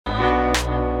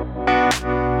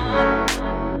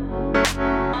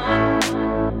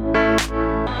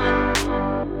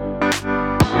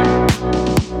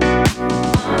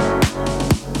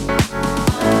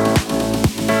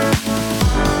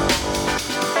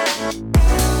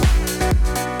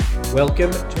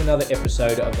Welcome to another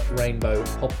episode of Rainbow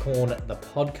Popcorn, the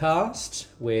podcast,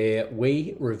 where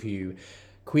we review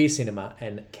queer cinema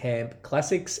and camp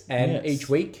classics, and Yes. each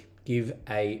week give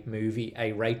a movie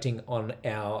a rating on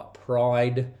our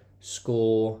Pride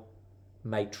score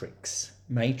matrix.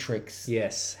 Matrix.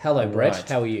 Yes. Hello, Brett. Right.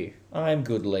 How are you? I'm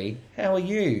good, Lee. How are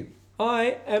you?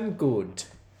 I am good.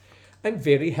 I'm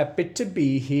very happy to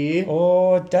be here.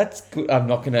 Oh, that's good. I'm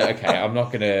not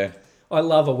gonna I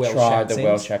love a Welsh try accent. the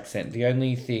Welsh accent. The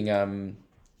only thing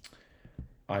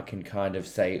I can kind of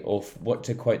say, or what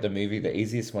to quote the movie, the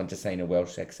easiest one to say in a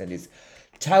Welsh accent is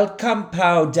talcum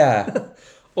powder.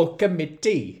 Or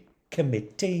committee.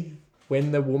 Committee.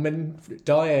 When the woman,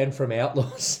 Diane from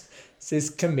Outlaws, says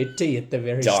committee at the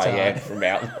very Diane start. from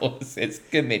Outlaws says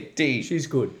committee. She's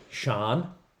good. Sean,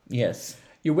 Yes.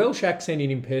 your Welsh accent in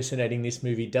impersonating this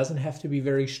movie doesn't have to be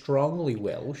very strongly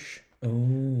Welsh.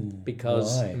 Ooh.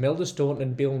 Because why? Imelda Staunton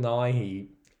and Bill Nighy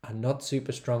are not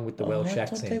super strong with the Welsh I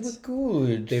thought they accents. were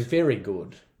good. They're very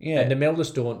good. Yeah. And Imelda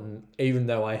Staunton, even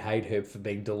though I hate her for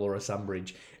being Dolores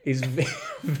Umbridge, is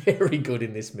very good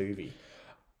in this movie.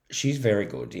 She's very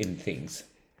good in things.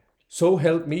 So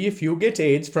help me if you get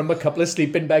AIDS from a couple of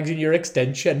sleeping bags in your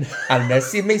extension. I'll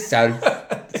mercy myself.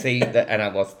 See, and I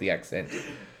lost the accent.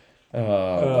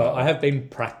 I have been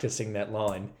practicing that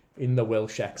line in the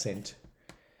Welsh accent.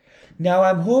 Now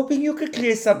I'm hoping you could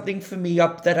clear something for me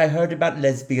up that I heard about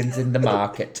lesbians in the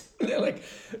market. They're like,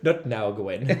 not now,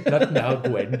 Gwen. Not now,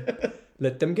 Gwen.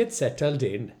 Let them get settled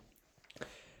in.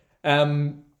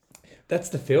 That's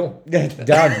the film.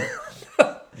 Done.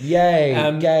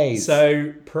 Yay, gays.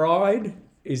 So Pride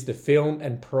is the film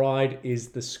and Pride is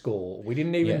the score. We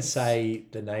didn't even Yes. say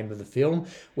the name of the film.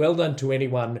 Well done to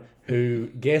anyone who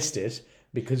guessed it,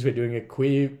 because we're doing a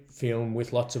queer film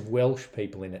with lots of Welsh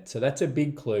people in it. So that's a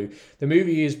big clue. The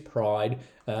movie is Pride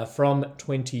from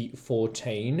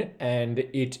 2014, and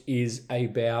it is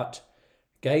about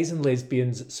gays and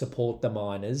lesbians support the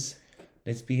minors.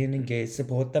 Lesbian and gay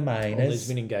support the Or minors.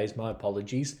 lesbian and gays, my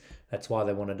apologies. That's why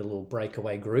they wanted a little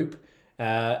breakaway group.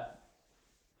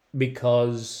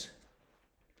 Because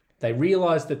they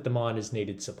realised that the minors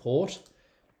needed support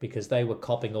because they were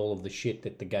copping all of the shit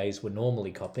that the gays were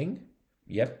normally copping.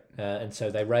 Yep. And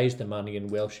so they raised the money and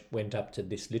went up to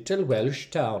this little Welsh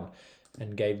town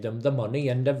and gave them the money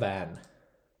and a van.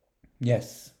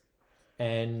 Yes.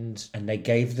 And And they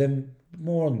gave them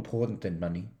more important than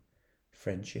money.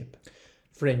 Friendship.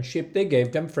 friendship, they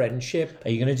gave them friendship.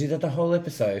 Are you going to do that the whole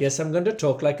episode? Yes, I'm going to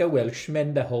talk like a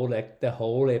Welshman the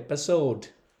whole episode.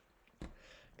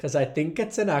 Because I think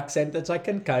it's an accent that I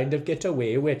can kind of get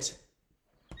away with.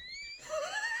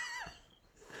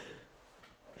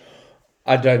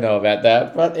 I don't know about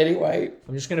that, but anyway.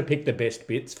 I'm just going to pick the best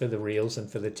bits for the Reels and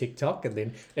for the TikTok, and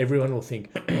then everyone will think,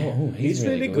 Oh, he's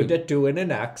really good at doing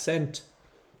an accent.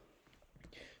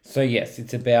 So yes,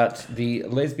 it's about the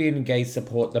lesbian and gay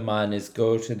support the miners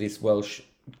go to this Welsh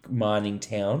mining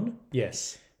town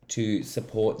Yes. to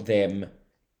support them,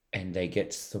 and they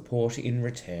get support in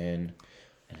return,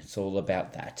 and it's all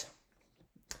about that.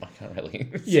 I can't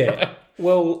really. Yeah.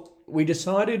 Well, we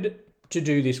decided to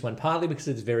do this one partly because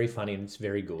it's very funny and it's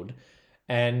very good,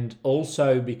 and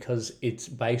also because it's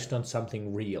based on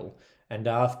something real. And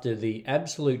after the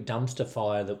absolute dumpster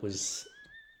fire that was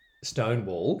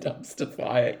Stonewall, Dumpster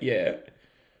fire, yeah.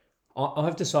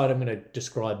 I've decided I'm going to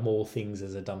describe more things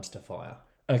as a dumpster fire.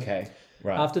 Okay,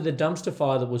 right. After the dumpster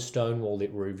fire that was Stonewall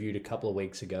that we reviewed a couple of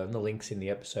weeks ago, and the link's in the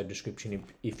episode description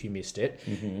if you missed it,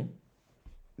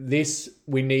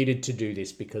 we needed to do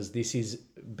this because this is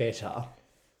better.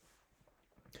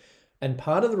 And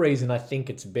part of the reason I think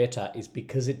it's better is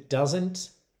because it doesn't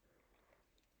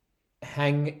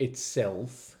hang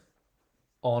itself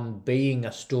on being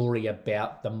a story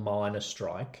about the miner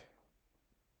strike.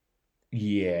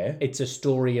 Yeah. It's a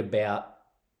story about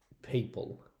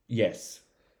people. Yes.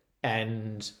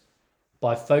 And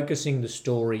by focusing the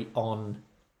story on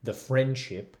the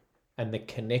friendship and the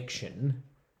connection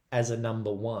as a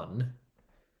number one,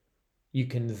 you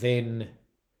can then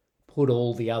put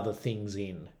all the other things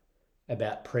in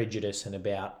about prejudice and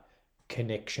about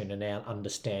connection and our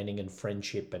understanding and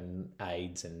friendship and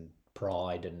AIDS and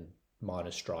pride and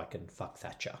miners' strike and fuck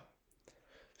Thatcher.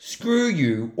 Screw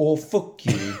you or fuck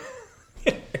you.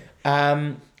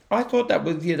 I thought that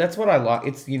was, yeah, that's what I like.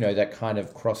 It's, that kind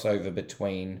of crossover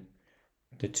between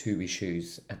the two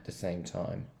issues at the same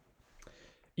time.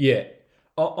 Yeah.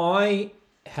 I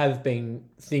have been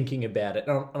thinking about it,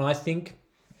 and I think...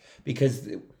 Because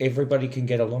everybody can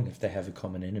get along if they have a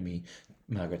common enemy,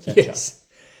 Margaret Thatcher. Yes.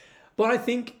 But I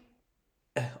think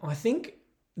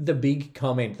the big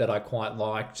comment that I quite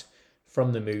liked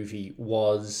from the movie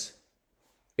was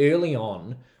early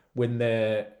on when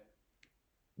the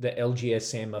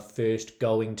LGSM are first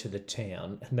going to the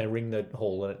town and they ring the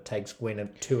hall and it takes Gwen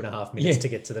 2.5 minutes to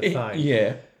get to the phone.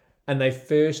 Yeah. And they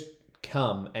first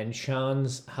come and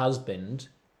Sean's husband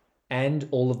and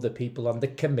all of the people on the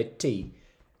committee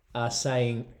are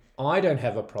saying, I don't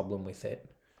have a problem with it,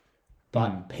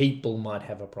 but people might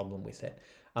have a problem with it.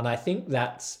 And I think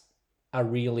that's a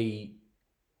really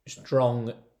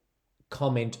strong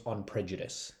comment on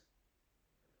prejudice,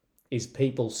 is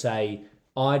people say,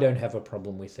 I don't have a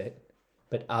problem with it,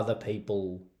 but other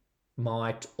people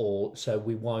might, or so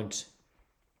we won't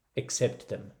accept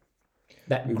them.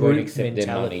 That We group won't accept their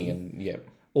mentality, money and yeah.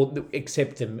 or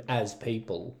accept them as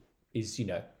people, is,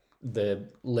 the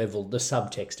level, the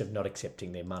subtext of not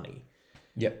accepting their money.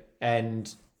 Yep.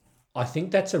 And I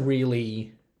think that's a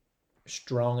really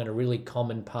strong and a really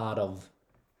common part of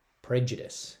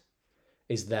prejudice,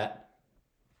 is that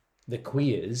the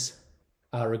queers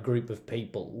are a group of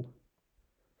people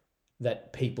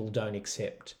that people don't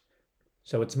accept.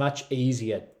 So it's much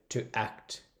easier to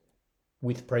act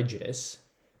with prejudice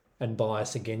and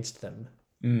bias against them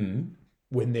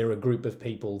when they're a group of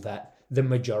people that the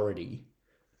majority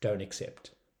don't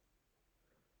accept.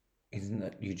 Isn't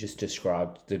that you just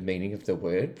described the meaning of the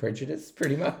word prejudice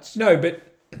pretty much? No, but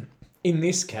in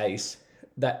this case,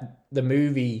 that the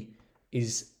movie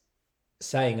is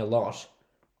saying a lot.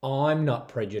 I'm not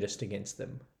prejudiced against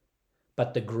them,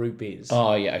 but the group is.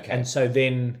 Oh, yeah, okay. And so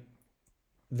then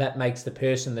that makes the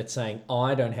person that's saying,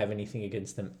 I don't have anything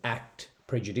against them, act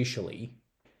prejudicially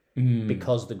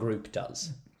because the group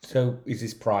does. So is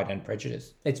this Pride and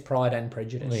Prejudice? It's Pride and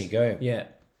Prejudice. There you go. Yeah.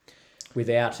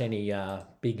 Without any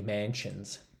big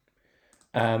mansions.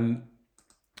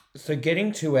 So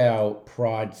getting to our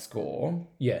Pride score,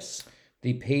 Yes.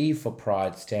 the P for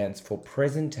Pride stands for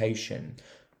presentation.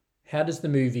 How does the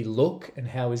movie look and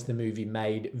how is the movie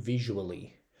made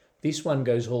visually? This one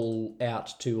goes all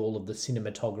out to all of the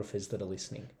cinematographers that are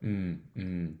listening.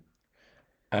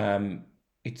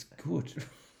 It's good.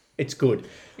 It's good.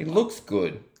 It looks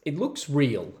good. It looks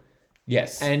real.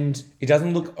 Yes. And it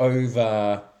doesn't look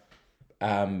over...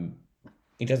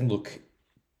 it doesn't look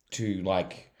too,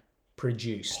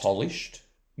 produced. polished.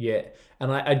 Yeah.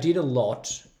 And I did a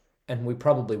lot, and we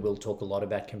probably will talk a lot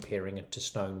about comparing it to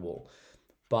Stonewall,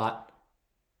 but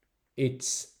it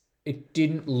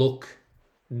didn't look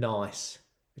nice.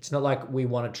 It's not like we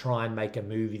want to try and make a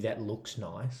movie that looks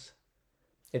nice.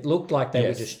 It looked like they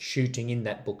were just shooting in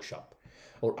that bookshop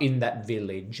or in that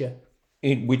village.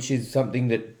 Which is something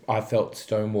that I felt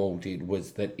Stonewall did,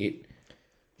 was that it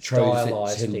chose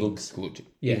Stylized it to look things. good.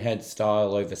 Yeah. It had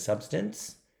style over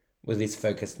substance, where this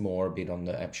focused more a bit on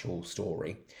the actual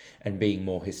story and being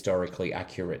more historically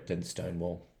accurate than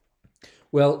Stonewall.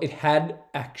 Well, it had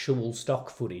actual stock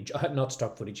footage, not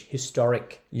stock footage,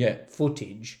 historic Yeah.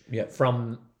 footage Yeah.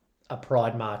 from a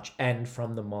Pride March and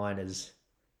from the miners'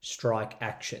 strike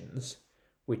actions,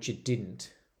 which it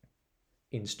didn't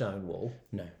in Stonewall.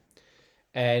 No.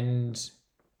 And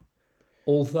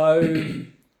although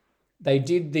they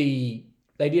did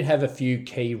have a few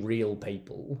key real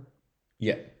people,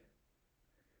 Yeah.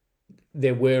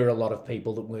 there were a lot of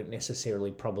people that weren't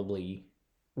necessarily probably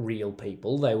real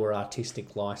people. They were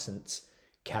artistic license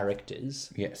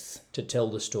characters Yes. to tell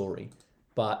the story.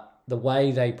 But the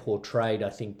way they portrayed, I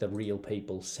think the real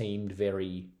people seemed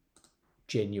very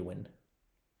genuine.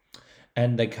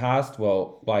 And the cast,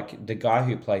 well, the guy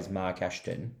who plays Mark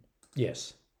Ashton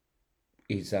Yes.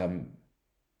 is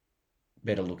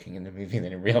better looking in the movie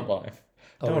than in real life.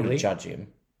 Oh, Don't want really? to judge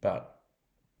him, but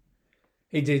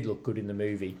He did look good in the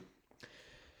movie.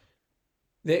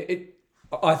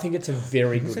 I think it's a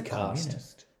very he's a good cast.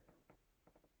 communist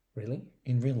Really?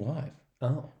 in real life.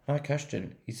 Oh. Mark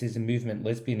Ashton, he says the movement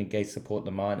lesbian and gay support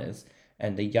the miners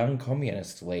and the Young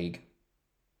Communist League.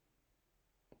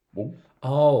 Ooh.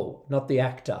 Oh, not the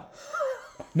actor.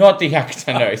 Not the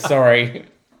actor, no, sorry.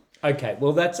 Okay,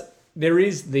 well there's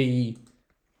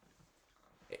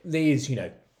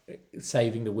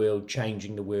saving the world,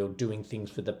 changing the world, doing things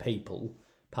for the people,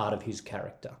 part of his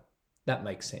character. That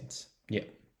makes sense. Yeah.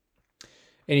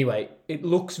 Anyway, it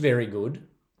looks very good.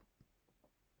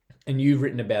 And you've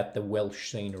written about the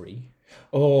Welsh scenery.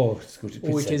 Oh, it's good.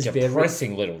 Oh, It's it a is very-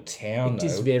 depressing little town, It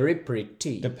is though. very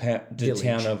pretty. The village.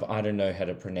 town of, I don't know how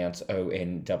to pronounce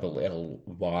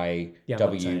ONLLYWYN. Yeah, I'm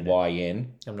not saying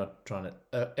I'm not trying to...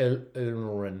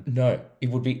 Elrin. No,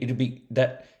 it'd be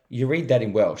that, you read that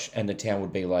in Welsh and the town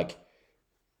would be like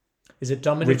Is it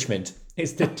Dominic... Richmond.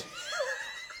 Is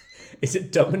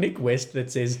it Dominic West that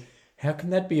says, how can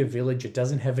that be a village? It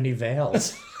doesn't have any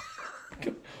vowels.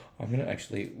 I'm going to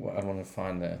actually, I want to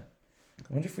find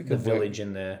I wonder if we The could work- village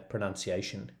and the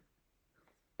pronunciation.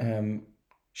 Um,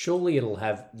 Surely it'll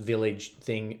have village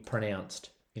thing pronounced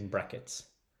in brackets.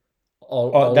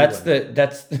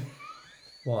 that's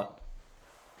What?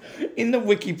 in the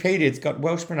Wikipedia. It's got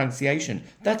Welsh pronunciation.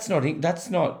 That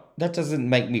doesn't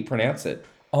make me pronounce it.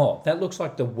 Oh, that looks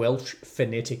like the Welsh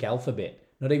phonetic alphabet.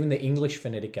 Not even the English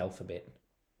phonetic alphabet.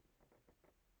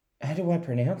 How do I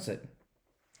pronounce it?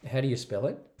 How do you spell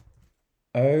it?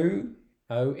 O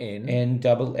O-N. N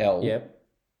double L Yep.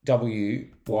 W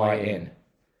Y N.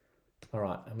 All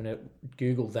right, I'm going to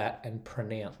Google that and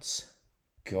pronounce.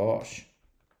 Gosh.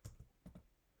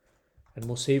 And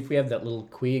we'll see if we have that little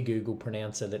queer Google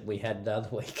pronouncer that we had the other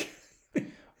week.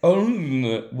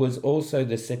 Was also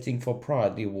the setting for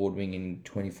Pride, the award-winning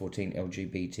 2014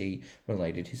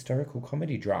 LGBT-related historical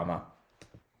comedy drama.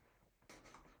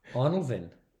 Einlvin.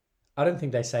 I don't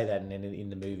think they say that in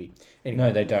the movie. Anyway,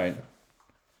 No, they don't.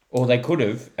 Or they could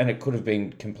have, and it could have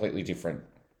been completely different.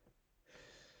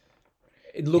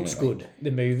 it looks good, the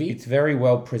movie. It's very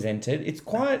well presented.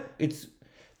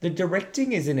 The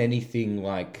directing isn't anything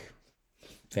like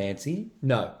fancy.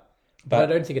 No, but But-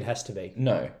 I don't think it has to be.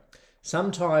 No.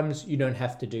 Sometimes you don't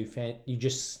have to do you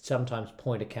just sometimes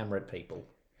point a camera at people.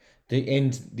 The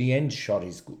end shot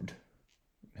is good.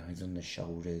 He's on the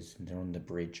shoulders and they're on the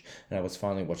bridge. And I was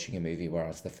finally watching a movie where I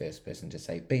was the first person to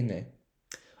say, been there.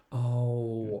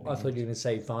 Oh, I thought you were going to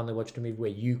say finally watched a movie where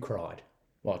you cried.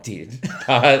 Well, I did.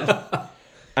 But,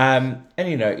 and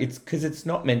it's because it's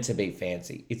not meant to be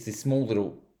fancy. It's this small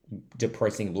little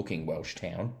depressing looking Welsh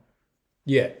town.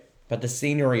 Yeah. But the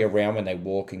scenery around when they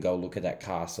walk and go look at that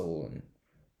castle, and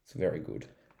it's very good.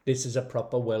 This is a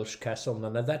proper Welsh castle,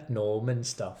 none of that Norman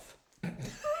stuff.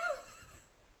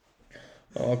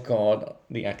 Oh, God,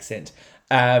 the accent.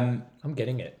 I'm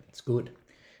getting it. It's good.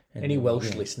 And Any then,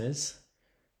 Welsh yeah. listeners,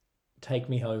 take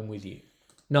me home with you.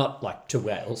 Not like to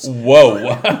Wales.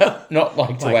 Whoa. Not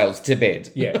like to Wales, to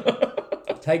bed. Yeah.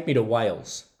 Take me to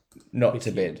Wales, Not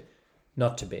to bed.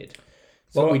 not to bed.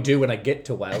 So- What we do when I get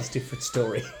to Wales, different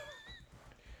story.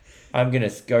 I'm going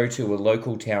to go to a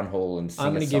local town hall and sing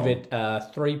I'm going a to song. give it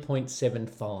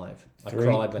 3.75. I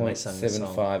cried when they sang the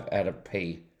song. 3.75 out of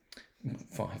P.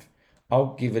 5.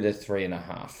 I'll give it a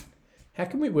 3.5. How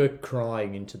can we work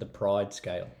crying into the pride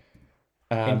scale?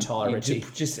 Entirety.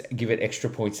 Just give it extra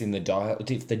points in the dialogue.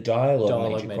 If the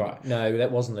dialogue made you menu. cry. No, that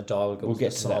wasn't the dialogue. It We'll was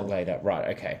get the to that song. later.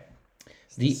 Right, okay.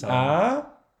 The song. R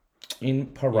in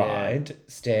Pride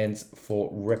stands for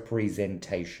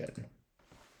representation.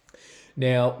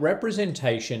 Now,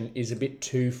 representation is a bit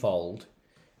twofold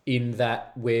in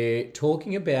that we're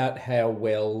talking about how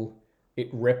well it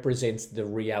represents the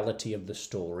reality of the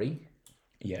story,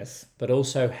 Yes. but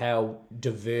also how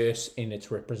diverse in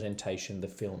its representation the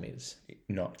film is.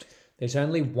 Not. There's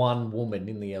only one woman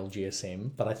in the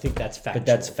LGSM, but I think that's factual. But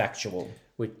that's factual.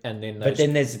 And then But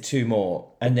then there's two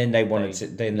more. And then they wanted to,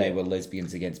 then they were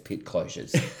lesbians against pit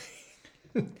closures.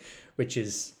 which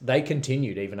is they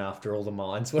continued even after all the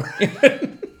mines were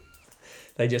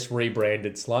they just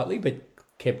rebranded slightly but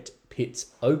kept pits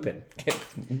open.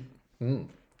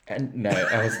 And no,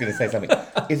 I was going to say something.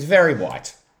 It's very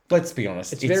white. Let's be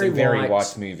honest. It's very a very white,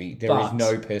 white movie. There is but-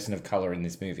 no person of colour in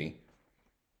this movie.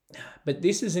 But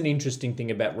this is an interesting thing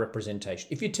about representation.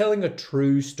 If you're telling a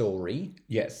true story,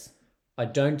 Yes. I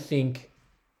don't think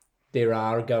there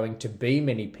are going to be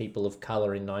many people of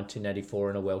colour in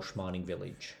 1984 in a Welsh mining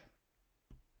village.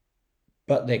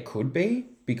 But there could be,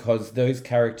 because those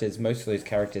characters, most of those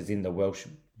characters in the Welsh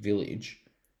village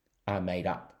are made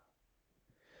up.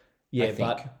 Yeah, think.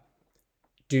 but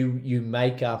do you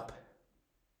make up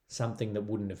something that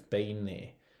wouldn't have been there?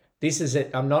 This is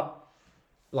it.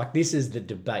 This is the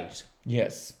debate.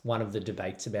 Yes. One of the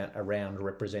debates around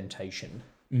representation.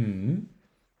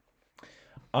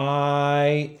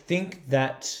 I think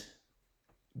that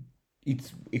it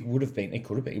could have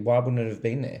been. Why wouldn't it have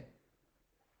been there?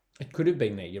 It could have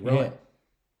been there. You're right.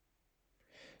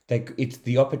 It's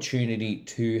the opportunity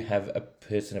to have a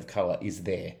person of colour is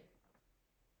there.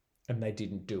 And they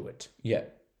didn't do it. Yeah.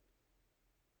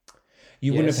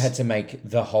 You wouldn't have Yes. had to make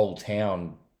the whole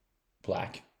town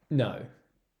black, No.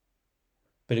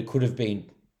 but it could have been,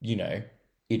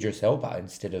 Idris Elba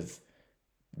instead of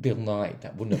Bill Nye.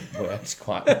 That wouldn't have worked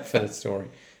quite for the story.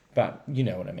 But you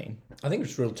know what I mean. I think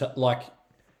it's real tough. Like,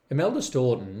 Imelda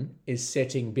Staunton is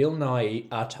setting Bill Nye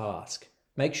a task.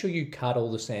 Make sure you cut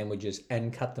all the sandwiches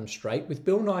and cut them straight. With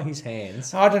Bill Nye, his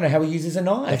hands, I don't know how he uses a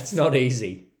knife. it's not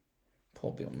easy.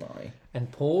 Poor Bill Nye.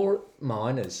 And poor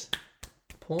miners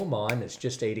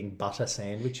just eating butter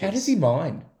sandwiches. How does he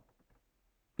mine?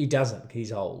 He doesn't.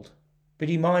 He's old. But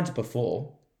he mined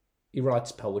before. He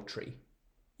writes poetry.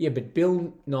 Yeah, but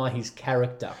Bill Nighy's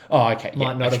character Oh, okay.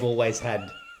 might Yeah. not have always had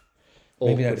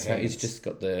Maybe awkward that's how he's hands. just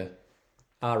got the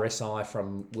RSI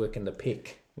from working the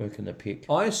pick. working the pick.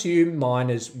 I assume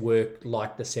miners work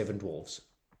like the Seven Dwarfs.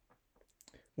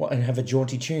 What, and have a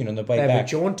jaunty tune on the way They have back? a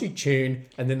jaunty tune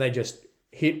and then they just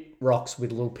hit rocks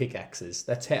with little pickaxes.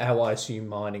 That's how I assume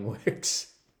mining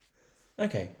works.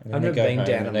 Okay. And I've then they never go been home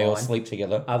down a and they all mine. sleep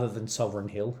together. Other than Sovereign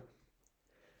Hill.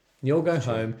 You'll go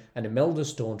home and Imelda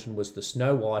Staunton was the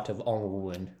Snow White of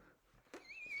Ongerwin.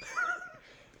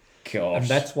 Gosh. And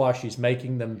that's why she's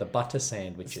making them the butter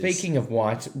sandwiches. Speaking of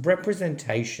white,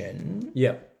 representation,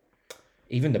 Yep.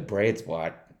 even the bread's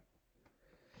white.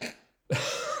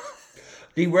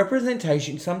 The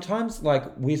representation, sometimes like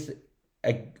with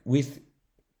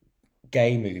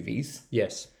gay movies,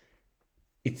 Yes.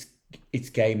 it's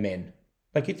gay men.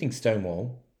 Like you think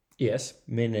Stonewall, Yes.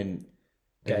 men and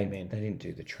Gay men. They didn't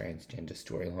do the transgender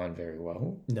storyline very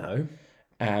well. No.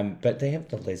 But they have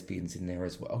the lesbians in there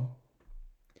as well.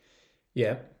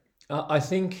 Yeah. I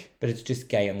think... But it's just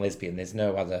gay and lesbian. There's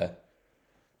no other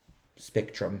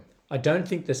spectrum. I don't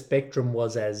think the spectrum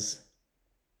was as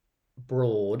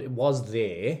broad. It was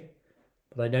there,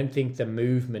 but I don't think the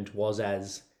movement was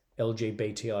as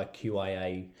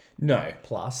LGBTIQIA No.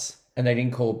 plus. And they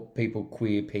didn't call people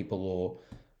queer people or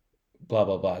blah,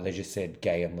 blah, blah. They just said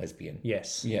gay and lesbian.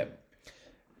 Yes. Yeah.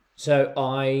 So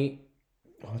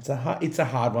It's a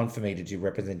hard one for me to do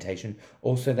representation.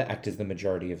 Also, the actors, the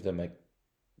majority of them are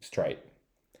straight.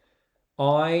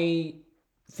 I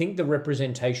think the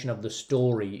representation of the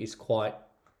story is quite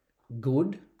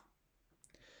good.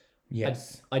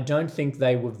 Yes. I don't think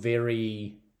they were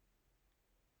very...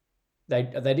 They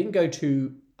didn't go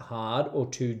too hard or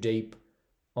too deep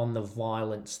on the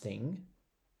violence thing.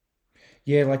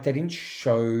 Yeah, like they didn't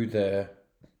show the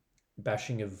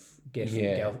Bashing of Geffen.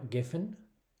 Yeah. Geffen?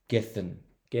 Gethin.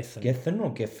 Gethen. Gethin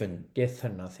or Geffen?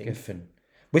 Gethen, I think. Geffen.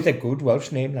 With a good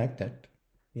Welsh name like that.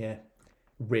 Yeah.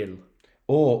 Rill.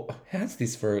 Or how's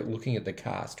this for looking at the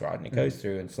cast, right? And it goes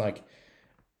through and it's like,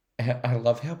 I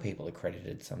love how people are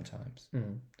credited sometimes.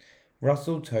 Mm.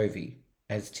 Russell Tovey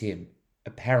as Tim,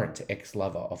 apparent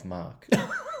ex-lover of Mark.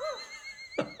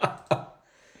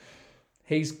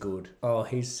 He's good. Oh,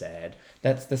 he's sad.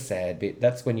 That's the sad bit.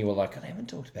 That's when you were like, I haven't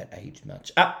talked about age much.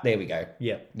 Ah, there we go.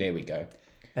 Yeah. There we go.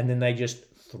 And then they just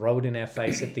throw it in our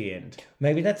face at the end.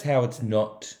 Maybe that's how it's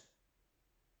not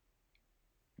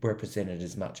represented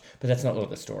as much. But that's not what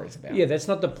the story's about. Yeah, that's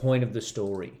not the point of the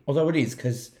story. Although it is,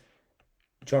 because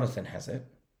Jonathan has it.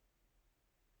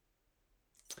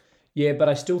 Yeah, but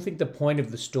I still think the point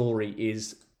of the story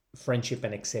is friendship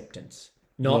and acceptance.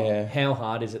 Not Yeah. how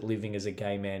hard is it living as a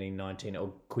gay man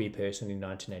or queer person in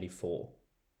 1984.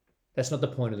 That's not the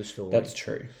point of the story. That's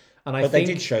true. And I But think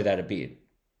they did show that a bit.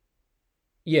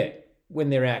 yeah, when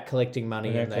they're out collecting money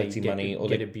When they're and collecting they money or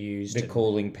get they- abused. They're and-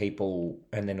 calling people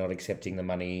and they're not accepting the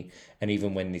money. And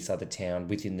even when this other town,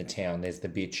 within the town, there's the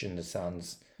bitch and the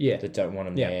sons yeah, that don't want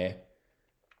them Yeah. there.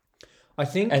 I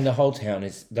think And the whole town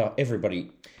is,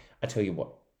 everybody, I tell you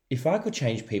what, if I could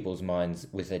change people's minds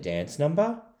with a dance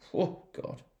number, oh,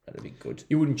 God, that'd be good.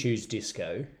 you wouldn't choose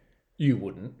disco. You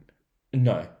wouldn't.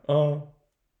 No. Oh,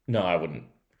 no, I wouldn't.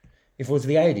 If it was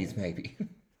the 80s, maybe.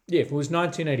 Yeah, if it was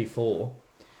 1984,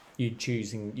 you'd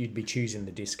be choosing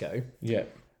the disco. Yeah.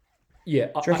 Yeah,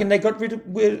 Do you reckon they got rid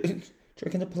of, do you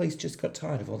reckon the police just got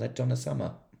tired of all that Donna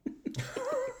Summer?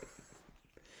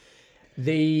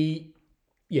 the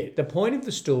point of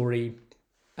the story,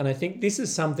 and I think this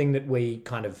is something that we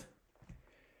kind of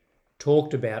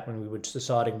talked about when we were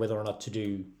deciding whether or not to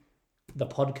do the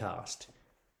podcast,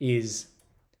 is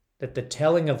that the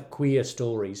telling of queer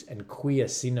stories and queer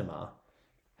cinema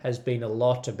has been a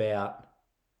lot about,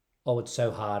 oh, it's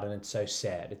so hard and it's so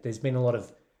sad. There's been a lot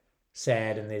of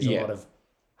sad and there's a Yeah. lot of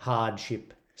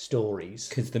hardship stories.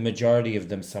 Because the majority of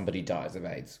them, somebody dies of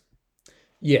AIDS.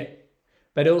 Yeah.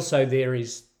 But also there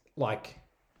is like,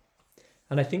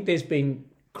 and I think there's been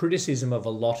criticism of a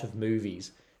lot of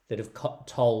movies that have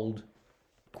told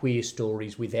queer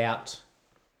stories without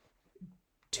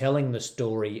telling the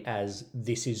story as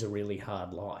this is a really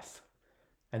hard life.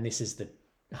 And this is the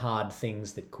hard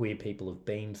things that queer people have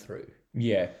been through.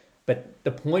 Yeah. But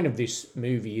the point of this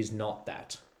movie is not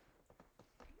that.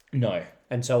 No.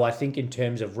 And so I think in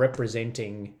terms of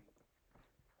representing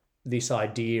this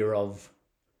idea of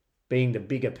being the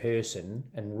bigger person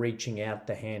and reaching out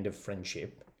the hand of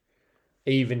friendship,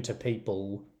 even to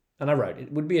people, and I wrote,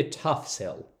 it would be a tough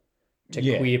sell to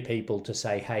Yeah. queer people to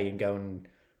say, hey, and go and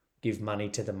give money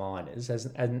to the miners.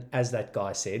 As that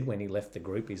guy said when he left the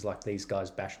group, he's like, these guys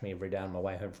bash me every day on my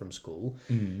way home from school.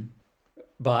 Mm.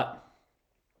 But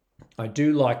I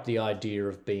do like the idea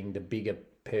of being the bigger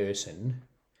person.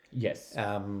 Yes.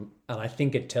 And I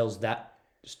think it tells that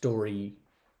story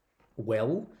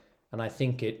well. And I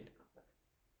think it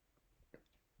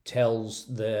tells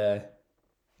the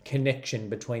connection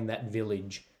between that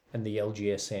village and the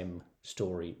LGSM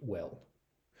story well.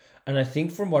 And I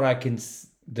think from what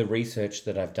the research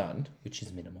that I've done, which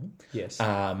is minimal, Yes.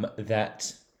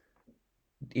 that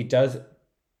it does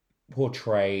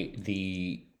portray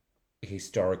the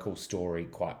historical story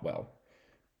quite well.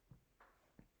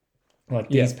 Like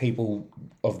these people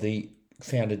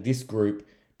founded this group,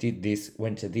 did this,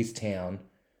 went to this town.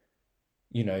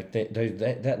 You know,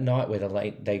 that night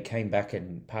where they came back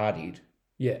and partied.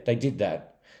 Yeah. They did that.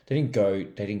 They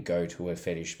didn't go to a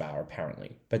fetish bar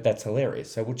apparently, but that's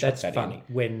hilarious. So we'll chuck That's that funny.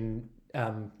 When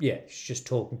she's just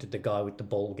talking to the guy with the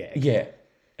ball gag. in. Yeah,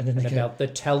 and then they go, About the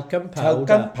talcum powder.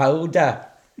 talcum powder,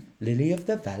 lily of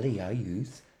the valley I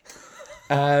use.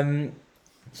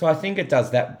 So I think it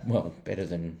does that well better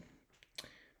than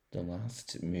the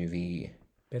last movie.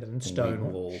 Better than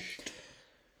Stonewall.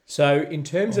 So in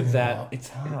terms of that, it's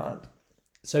hard.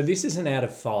 so this is an out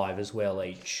of 5 as well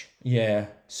each. Yeah,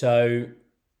 So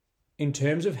in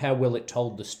terms of how well it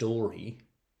told the story,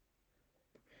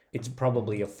 it's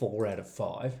probably a 4 out of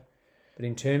 5. But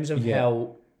in terms of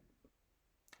how...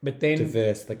 But then...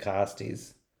 diverse the cast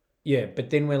is. Yeah, but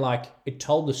then we're like, it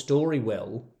told the story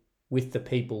well with the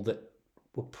people that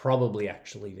were probably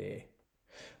actually there.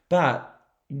 But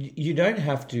you don't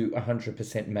have to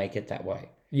 100% make it that way.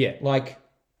 Yeah. Like,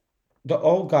 the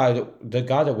guy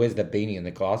that wears the beanie and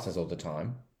the glasses all the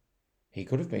time, he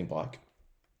could have been black.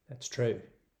 That's true.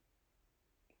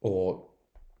 Or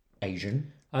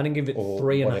Asian. I'm going to give it Or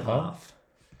 3.5 whatever.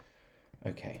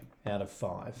 Okay. out of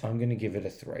 5. I'm going to give it a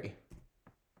 3.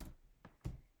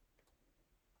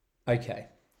 Okay.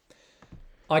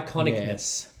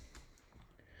 Iconicness.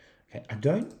 Okay, I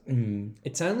don't...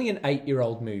 It's only an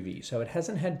 8-year-old movie, so it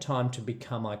hasn't had time to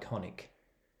become iconic.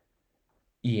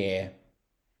 Yeah.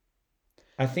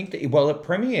 I think that... Well, it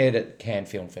premiered at Cannes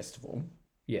Film Festival.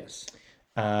 Yes.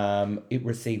 It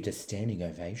received a standing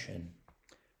ovation.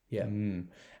 Yeah. And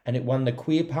it won the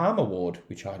Queer Palm Award,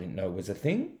 which I didn't know was a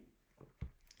thing.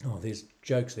 Oh, there's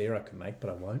jokes there I could make, but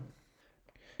I won't.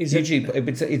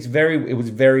 It was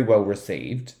very well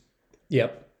received.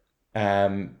 Yep.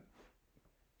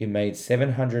 It made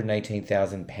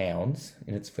 £718,000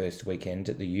 in its first weekend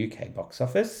at the UK box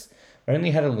office. It only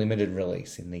had a limited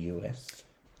release in the US.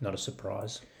 Not a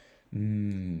surprise.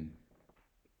 92%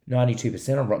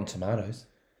 on Rotten Tomatoes.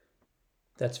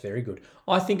 That's very good.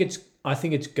 I think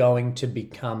it's going to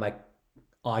become a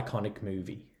iconic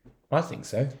movie. I think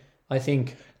so. I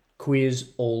think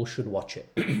queers all should watch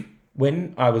it.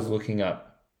 When I was looking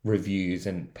up reviews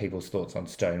and people's thoughts on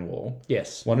Stonewall,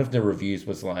 Yes. one of the reviews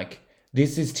was like,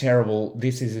 this is terrible,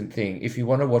 this isn't thing. If you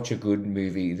want to watch a good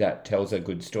movie that tells a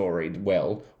good story,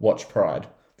 well, watch Pride.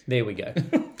 There we go.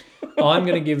 I'm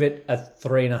going to give it a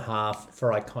 3.5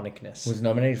 for iconicness. Was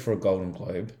nominated for a Golden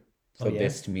Globe for yeah?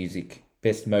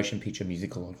 Best Motion Picture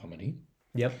Musical or Comedy.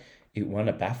 Yep. It won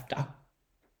a BAFTA.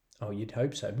 Oh, you'd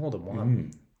hope so. More than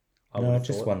one. No, it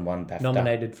just won one BAFTA.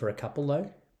 Nominated for a couple, though?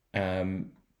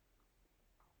 Um,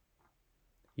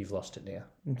 You've lost it now.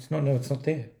 it's not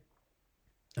there.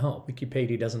 Oh,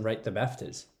 Wikipedia doesn't rate the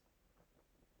BAFTAs.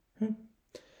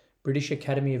 British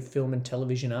Academy of Film and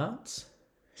Television Arts?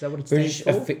 Is that what it stands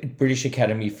for? British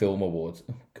Academy Film Awards.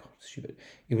 Oh, God, stupid.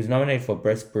 It was nominated for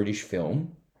Best British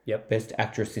Film. Yep. Best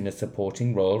Actress in a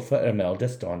Supporting Role for Imelda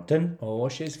Staunton. Oh,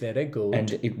 she's very good.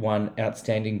 And it won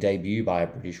Outstanding Debut by a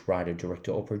British writer,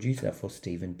 director or producer for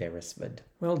Stephen Beresford.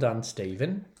 Well done,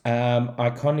 Stephen.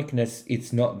 Iconicness,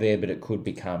 it's not there, but it could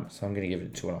become. So I'm going to give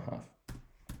it a 2.5.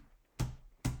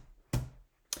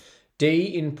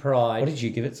 D in Pride. What did you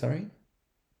give it, sorry?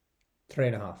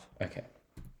 3.5. Okay.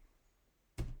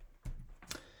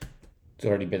 It's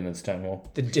already better than Stonewall.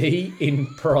 The D in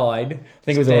Pride. I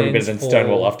think it was already better than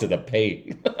Stonewall after the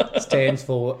P. Stands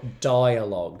for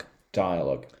dialogue.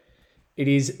 Dialogue. It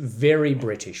is very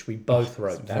British. We both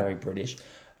wrote that. Very British.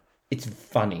 It's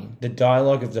funny. The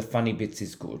dialogue of the funny bits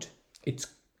is good. It's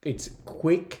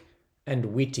quick and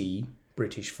witty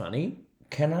British funny.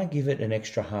 Can I give it an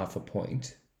extra half a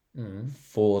point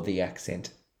for the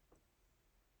accent?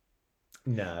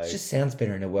 No. It just sounds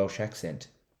better in a Welsh accent.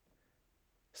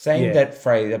 Saying that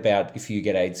phrase about if you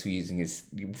get AIDS from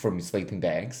your sleeping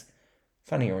bags,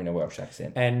 funnier in a Welsh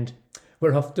accent. And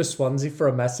we're off to Swansea for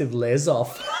a massive les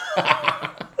off.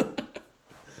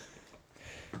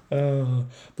 Oh,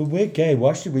 but we're gay.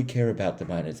 Why should we care about the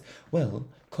minors? Well,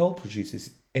 coal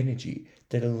produces energy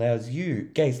that allows you,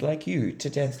 gays like you, to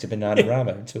dance to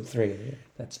Bananarama until 3 a.m.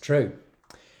 That's true.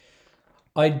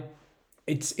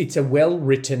 It's a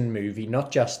well-written movie,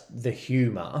 not just the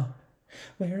humour.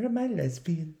 Where are my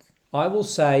lesbians? I will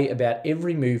say about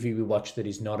every movie we watch that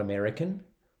is not American,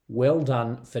 well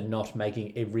done for not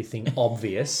making everything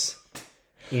obvious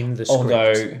in the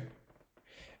script.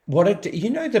 Although, you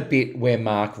know the bit where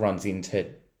Mark runs into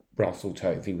Russell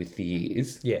Tovey with the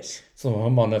ears? Yes. So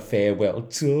I'm on a farewell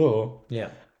tour. Yeah.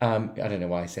 I don't know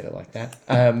why I said it like that.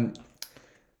 And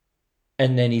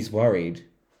then he's worried.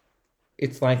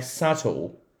 It's like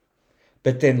subtle.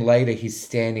 But then later he's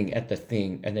standing at the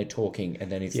thing and they're talking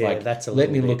and then he's like, that's a let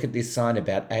me little look at this sign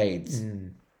about AIDS.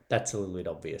 That's a little bit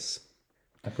obvious.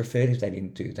 I preferred if they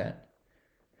didn't do that.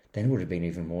 Then it would have been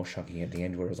even more shocking at the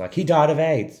end where it was like, he died of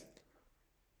AIDS.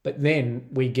 But then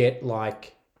we get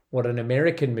like what an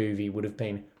American movie would have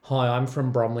been. Hi, I'm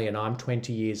from Bromley and I'm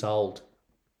 20 years old.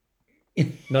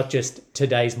 Not just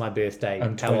today's my birthday.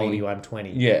 I'm How old 20. are you? I'm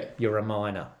 20. Yeah. You're a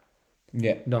minor,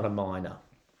 Yeah. not a minor.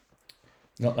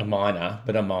 Not a minor,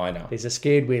 but a minor. There's a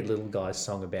Scared Weird Little Guys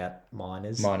song about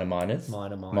minors. Minor minors.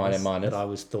 Minor minors. that I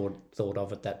was thought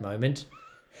of at that moment.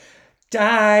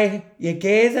 Die, your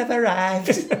gays have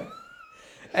arrived.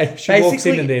 And she walks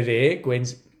in and they're there,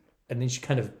 Gwen's, and then she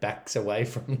kind of backs away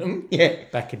from them. Yeah.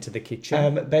 Back into the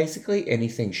kitchen. Basically,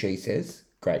 anything she says,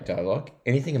 great dialogue.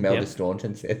 Anything Imelda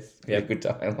Staunton says, good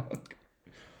dialogue.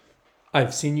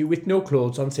 I've seen you with no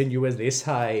clothes on, seen you as this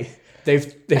high. They've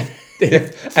And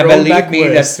thrown believe back me,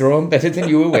 they've worse. thrown better than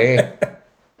you away.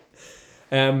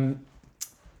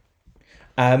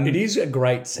 It is a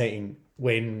great scene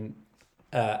when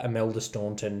Imelda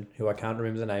Staunton, who I can't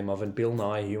remember the name of, and Bill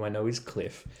Nye, who I know is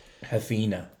Cliff,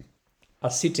 Havina. are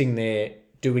sitting there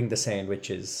doing the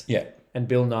sandwiches. Yeah. And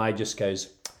Bill Nye just goes,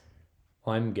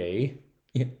 I'm gay.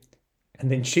 Yeah. And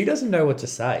then she doesn't know what to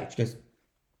say. She goes,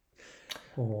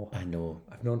 Oh, I know.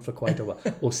 I've known for quite a while.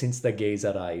 Or since the gays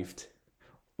arrived.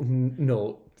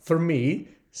 No, for me,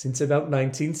 since about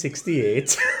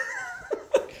 1968.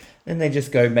 And they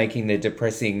just go making their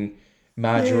depressing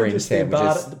margarine just their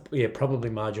sandwiches. probably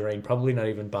margarine, probably not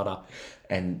even butter.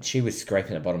 And she was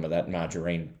scraping the bottom of that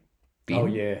margarine bin. Oh,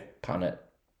 yeah. Punnet.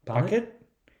 Punnet? Bucket?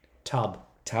 Tub.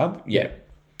 Tub? Yeah.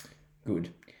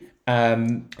 Good.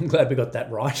 I'm glad we got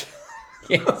that right.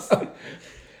 Yes.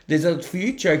 There's a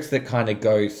few jokes that kind of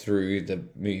go through the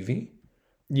movie.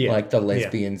 Yeah. Like the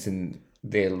lesbians and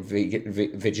their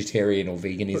vegetarian or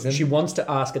veganism. She wants to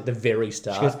ask at the very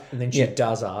start, goes, and then she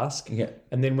does ask. Yeah.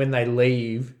 And then when they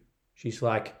leave, she's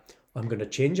like, I'm going to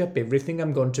change up everything.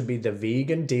 I'm going to be the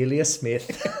vegan Delia Smith.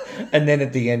 And then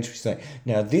at the end, she's like,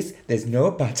 now there's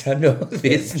no butter, no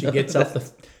this. She gets off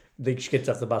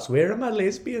the bus. Where are my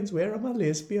lesbians? Where are my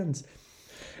lesbians?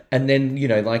 And then,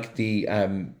 like the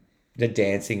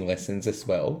dancing lessons as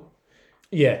well.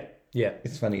 Yeah, yeah.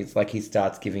 It's funny. It's like he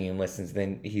starts giving him lessons,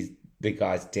 then the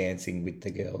guy's dancing with the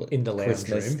girl In the lounge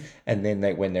Christmas, room. and then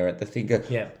when they're at the thing, go,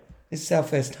 Yeah. this is our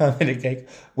first time at a gig.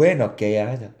 We're not gay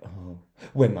either. Oh,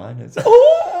 we're minors. And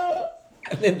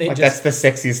then they're Like, just that's the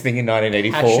sexiest thing in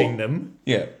 1984. hashing them.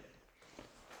 Yeah.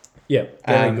 Yeah,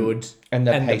 very good. And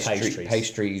the pastries.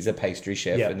 pastry is a pastry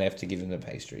chef, Yeah. and they have to give him the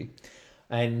pastry.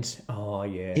 And, oh,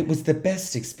 yeah. It was the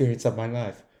best experience of my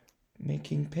life,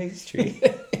 making pastry.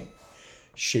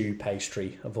 Shoe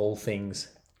pastry, of all things.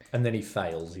 And then he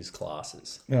fails his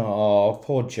classes. Oh,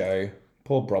 poor Joe.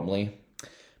 Poor Bromley.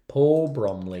 Poor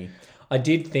Bromley. I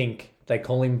did think they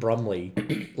call him Bromley,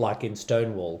 like in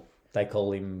Stonewall. They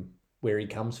call him where he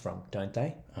comes from, don't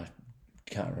they? I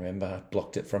can't remember. I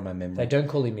blocked it from my memory. They don't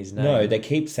call him his name. No, they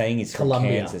keep saying he's from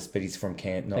Columbia. Kansas, but he's from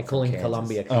Kansas. They call him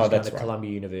Columbia because Oh, he's that's going to right.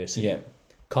 Columbia University. Yeah,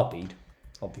 Copied,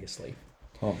 obviously.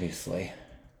 obviously.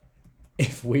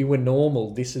 If we were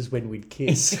normal, this is when we'd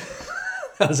kiss.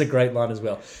 That was a great line as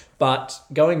well. But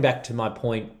going back to my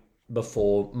point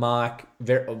before, Mark,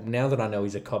 now that I know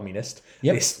he's a communist,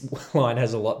 this line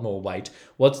has a lot more weight.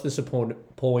 What's the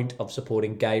point of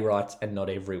supporting gay rights and not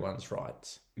everyone's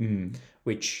rights?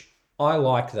 Which I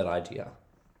like that idea.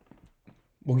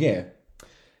 Well, yeah.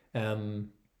 And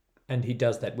he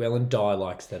does that well, and Di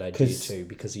likes that idea too,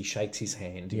 because he shakes his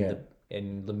hand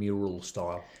in the mural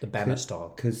style, the banner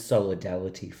style. Because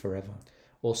solidarity forever.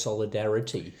 Or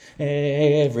solidarity.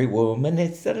 Every woman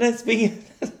is a lesbian,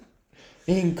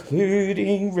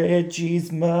 including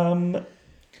Reggie's mum.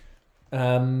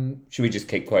 Should we just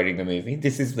keep quoting the movie?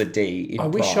 This is the D in I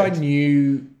wish I Pride.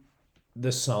 knew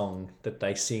the song that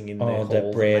they sing in their hall. the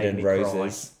that Bread made and me cry.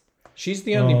 Roses. She's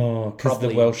the only Because probably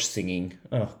the Welsh singing.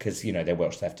 Oh, because, they're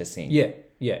Welsh, they have to sing.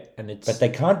 Yeah, and it's But they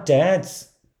can't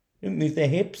dance. They don't move their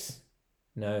hips.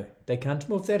 no, they can't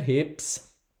move their hips.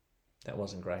 That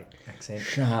wasn't great accent.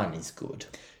 Sean is good.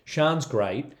 Sian's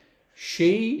great.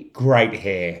 She, Great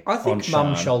hair. I think on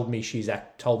Mum Sian. told me she's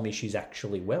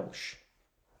actually Welsh.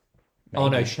 Oh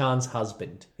no, Sian's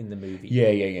husband in the movie Yeah.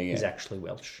 is actually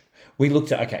Welsh. We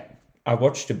looked at okay. I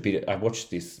watched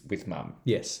this with Mum.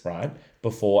 Yes. Right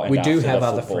before and We after do have the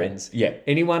other football. friends. Yeah.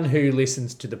 Anyone who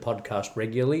listens to the podcast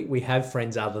regularly, we have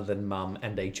friends other than Mum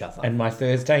and each other. And my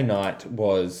Thursday night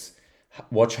was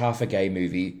watch half a gay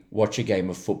movie, watch a game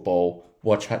of football,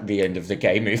 watch the end of the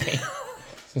gay movie.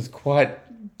 So it's quite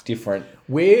different.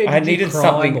 Where did I you needed cry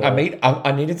something. more?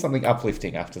 I needed something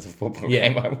uplifting after the football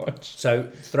game I watched. So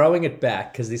throwing it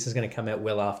back, because this is going to come out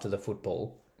well after the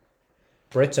football.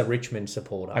 Brett's a Richmond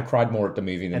supporter. I cried more at the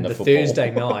movie than and the the football.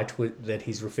 Thursday night that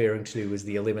he's referring to was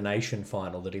the elimination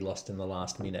final that he lost in the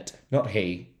last minute. Not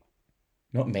he,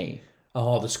 not me.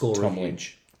 Oh, the score Tom review.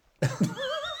 Lynch.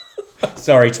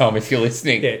 Sorry, Tom, if you're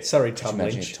listening. Yeah, sorry, Tom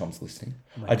Imagine Lynch. if Tom's listening.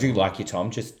 I do like you, Tom.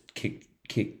 Just kick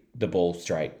the ball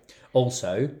straight.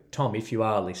 Also, Tom, if you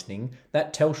are listening,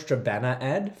 that Telstra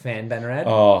fan banner ad,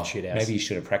 Oh, shit house. maybe you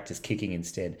should have practiced kicking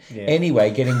instead. Yeah.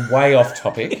 Anyway, getting way off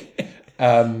topic.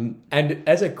 And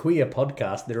as a queer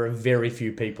podcast, there are very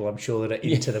few people, I'm sure, that are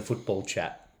into the football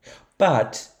chat.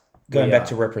 But going We back are.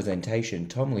 to representation,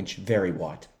 Tom Lynch, very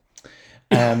white.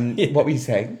 What were you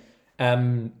saying?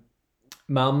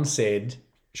 Mum said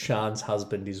Sian's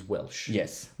husband is Welsh.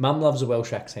 Yes. Mum loves a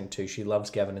Welsh accent too. She loves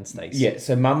Gavin and Stacey. Yeah,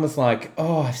 so Mum was like,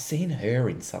 oh, I've seen her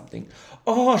in something.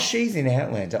 Oh, she's in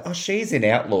Outlander. Oh, she's in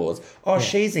Outlaws. Oh,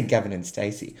 she's in Gavin and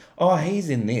Stacey. Oh, he's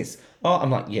in this. Oh, I'm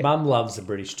like, yeah. Mum loves the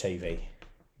British TV.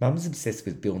 Mum's obsessed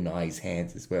with Bill Nye's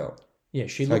hands as well. Yeah,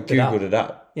 she So I looked it up. Googled it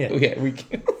up. Yeah. we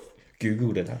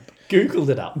Googled it up. Googled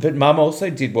it up. But Mum also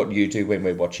did what you do when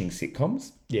we're watching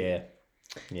sitcoms. Yeah.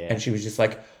 Yeah. And she was just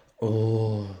like,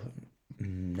 oh,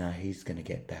 no, he's going to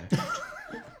get that.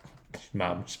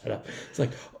 Mum, shut up. It's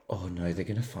like, oh, no, they're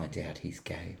going to find out he's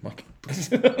gay. I'm like,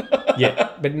 Yeah,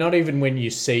 but not even when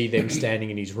you see them standing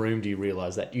in his room do you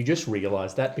realise that. You just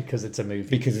realise that because it's a movie.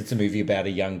 because it's a movie about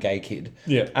a young gay kid.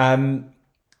 Yeah.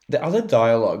 The other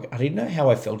dialogue, I didn't know how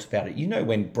I felt about it. You know,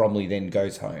 when Bromley then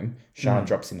goes home, Sian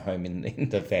drops him home in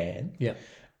the van. Yeah.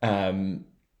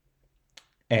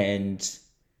 And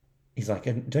he's like,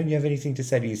 don't you have anything to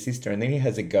say to your sister? And then he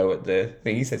has a go at the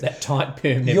thing. He says, That tight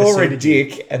perm never you're a suited you.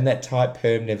 dick and that tight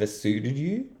perm never suited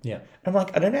you. Yeah. I'm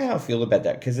like, I don't know how I feel about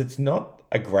that because it's not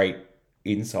a great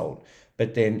insult.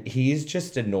 But then he is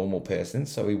just a normal person.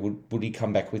 So would he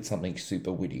come back with something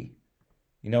super witty?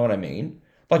 You know what I mean?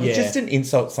 Like, Yeah. it's just an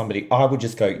insult somebody. I would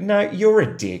just go, no, you're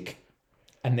a dick.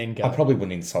 And then go. I probably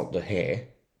wouldn't insult the hair.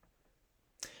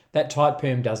 That tight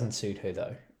perm doesn't suit her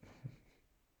though.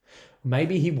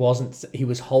 Maybe he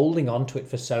was holding on to it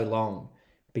for so long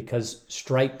because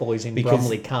straight boys in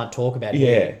Bromley can't talk about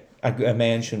hair. Yeah, a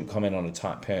man shouldn't comment on a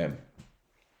tight perm.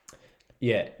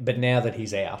 Yeah, but now that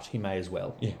he's out, he may as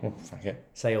well Yeah, well, fuck it.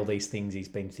 say all these things he's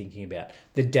been thinking about.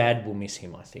 The dad will miss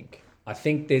him, I think. I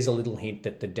think there's a little hint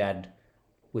that the dad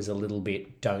was a little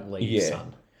bit, don't leave,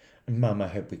 son. And Mum, I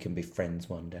hope we can be friends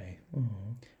one day.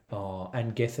 Oh,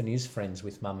 and Gethin is friends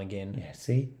with Mum again. Yeah,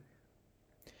 see?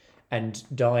 And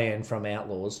Diane from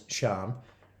Outlaws, Sian,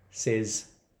 says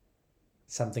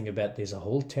something about there's a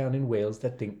whole town in Wales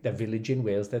a village in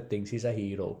Wales that thinks he's a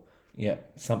hero. Yeah,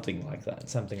 something like that.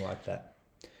 Something like that.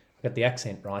 Got the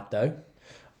accent right though.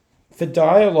 For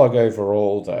dialogue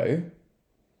overall, though,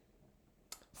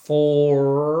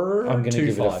 I'm going to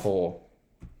give it a 4.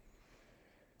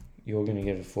 You're going to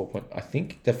give it a 4 point. I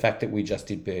think the fact that we just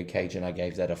did Birdcage and I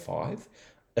gave that a 5,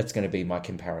 that's going to be my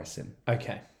comparison.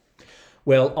 Okay.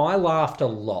 Well, I laughed a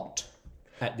lot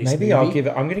at this Maybe movie.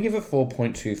 I'm going to give it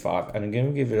 4.25 and I'm going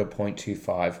to give it a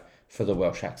 0.25 for the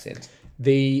Welsh accent.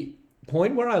 The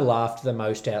point where I laughed the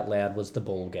most out loud was the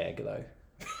ball gag, though.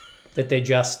 That they're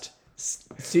just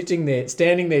standing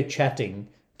there chatting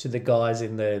to the guys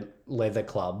in the leather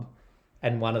club,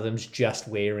 and one of them's just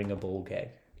wearing a ball gag.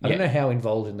 I don't know how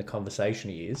involved in the conversation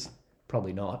he is.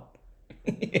 Probably not.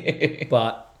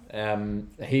 But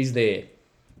he's there.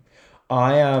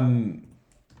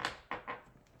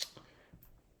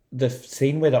 The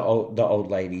scene where the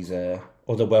old ladies are,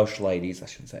 or the Welsh ladies, I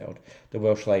shouldn't say old, the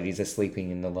Welsh ladies are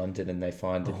sleeping in the London and they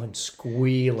find Oh, and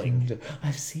squealing.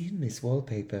 I've seen this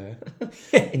wallpaper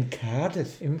in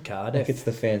Cardiff. In Cardiff. Like it's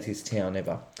the fanciest town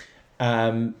ever.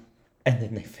 And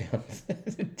then they found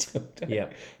the dildo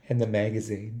Yep. and the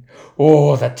magazine.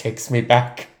 Oh, that takes me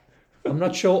back. I'm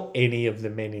not sure any of the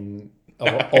men in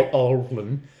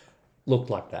Oldham look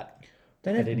like that.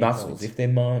 They don't have any muscles points. if they're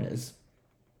miners.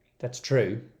 That's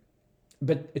true.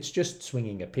 But it's just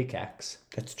swinging a pickaxe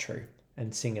That's true.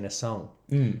 and singing a song.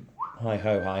 Hi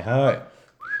ho, hi ho.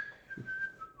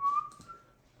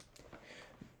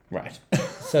 Right.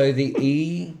 So the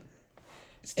E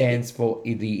stands for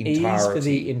the E's entirety. for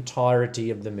the entirety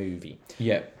of the movie.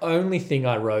 Yeah. Only thing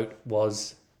I wrote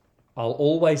was, I'll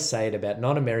always say it about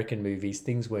non-American movies,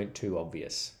 things weren't too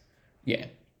obvious. Yeah.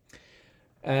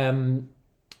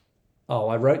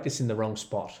 I wrote this in the wrong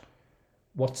spot.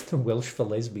 What's the Welsh for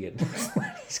lesbian?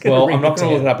 Well, I'm not going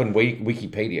to look it up in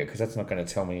Wikipedia because that's not going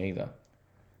to tell me either.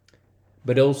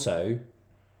 But also,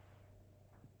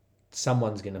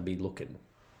 someone's going to be looking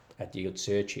at your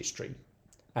search history.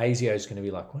 ASIO's going to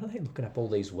be like, what are they looking up all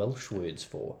these Welsh words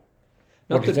for?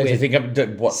 Not that they think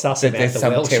that sussing there's out the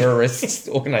some Welsh. terrorist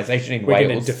organisation in We're going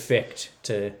Wales. to defect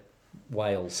to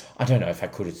Wales. I don't know if I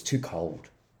could. It's too cold.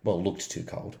 Well, it looked too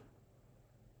cold.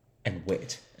 And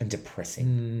wet and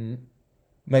depressing.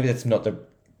 Maybe that's not the...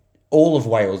 All of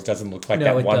Wales doesn't look like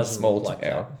that one small town.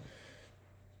 That.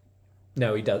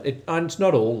 No, he does. And it's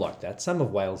not all like that. Some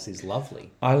of Wales is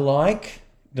lovely. I like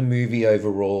the movie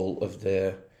overall of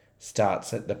the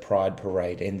starts at the Pride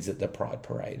Parade, ends at the Pride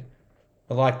Parade.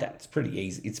 I like that. It's pretty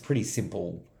easy. It's a pretty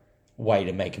simple way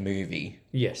to make a movie.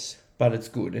 Yes. But it's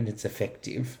good and it's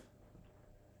effective.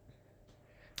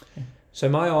 So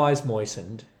my eyes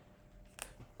moistened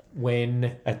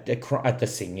when... At the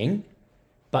singing.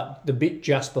 But the bit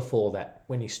just before that,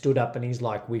 when he stood up and he's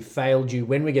like, we failed you.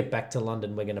 When we get back to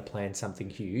London, we're going to plan something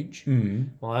huge.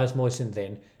 My eyes moistened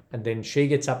then. And then she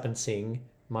gets up and sing.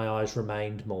 My eyes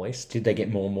remained moist. Did they get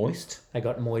more moist? They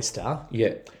got moister.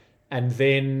 Yeah. And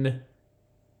then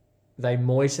they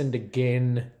moistened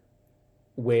again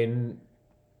when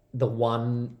the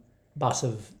one bus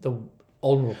of the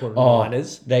onward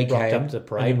miners they rocked came up to the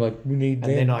parade. and like, we need And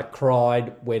them. then I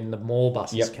cried when the more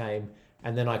buses Yep. came.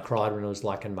 And then I cried when it was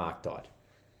like and Mark died.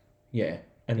 Yeah.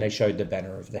 And they showed the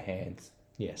banner of the hands.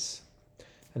 Yes.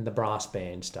 And the brass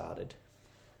band started.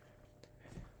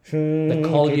 The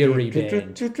Colliery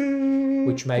Band,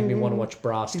 which made me want to watch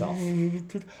Brassed Off.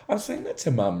 I was saying that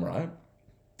to Mum, right?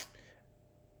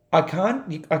 I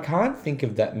can't think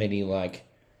of that many like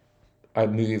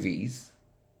movies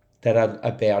that are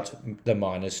about the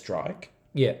miners' strike.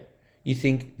 Yeah. You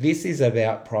think this is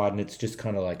about Pride and it's just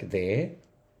kind of like there.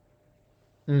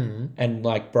 And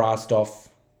like Brassed Off,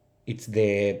 it's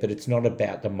there, but it's not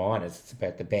about the miners, it's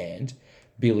about the band.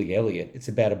 Billy Elliot, it's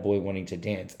about a boy wanting to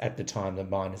dance at the time the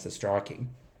miners are striking.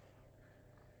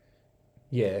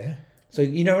 Yeah. So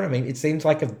you know what I mean? It seems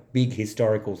like a big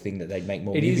historical thing that they'd make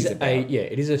more movies about.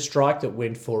 It is a strike that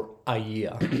went for a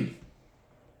year.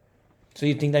 So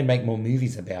you'd think they'd make more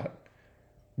movies about.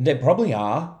 They probably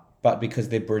are, but because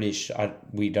they're British,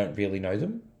 we don't really know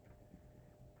them.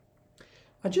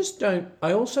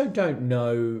 I also don't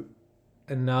know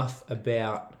enough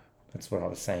about That's what I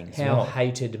was saying as how well.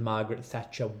 hated Margaret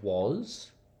Thatcher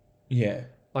was. Yeah.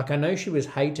 Like, I know she was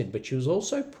hated, but she was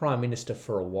also Prime Minister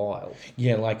for a while.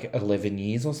 Yeah, like 11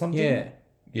 years or something. Yeah.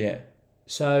 Yeah.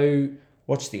 So,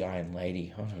 Watch The Iron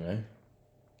Lady. I don't know.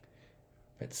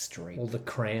 But Street. well, The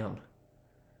Crown.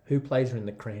 Who plays her in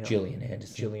The Crown? Gillian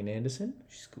Anderson. Gillian Anderson?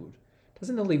 She's good.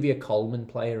 Doesn't Olivia Colman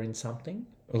play her in something?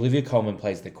 Olivia Colman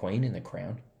plays the Queen in The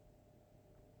Crown.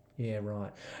 Yeah,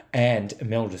 right. And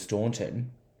Imelda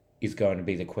Staunton is going to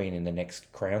be the Queen in the next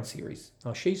Crown series.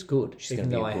 Oh, she's good. She's even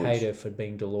gonna though be I good. hate her for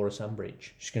being Dolores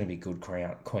Umbridge. She's going to be good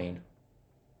Queen.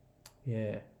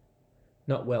 Yeah.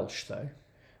 Not Welsh, though.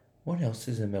 What else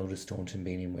has Imelda Staunton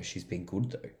been in where she's been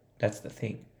good, though? That's the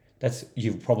thing.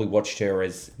 You've probably watched her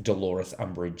as Dolores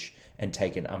Umbridge and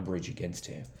taken umbrage against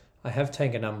her. I have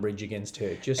taken umbrage against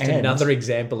her. Just And- another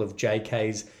example of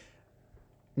JK's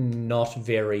not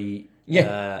very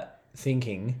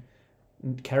thinking,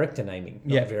 character naming,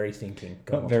 not Yeah. very thinking.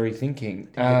 Not God. very thinking.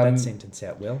 Didn't get that sentence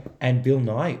out well. And Bill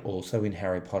Nye also in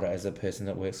Harry Potter as a person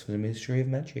that works for the Ministry of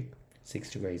Magic. 6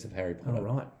 Degrees of Harry Potter.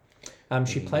 All right.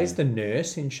 She plays the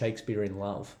nurse in Shakespeare in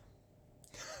Love.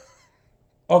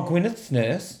 Oh, Gwyneth's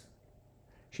nurse.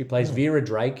 She plays Vera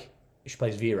Drake. She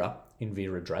plays Vera in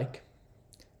Vera Drake.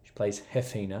 She plays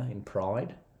Hefina in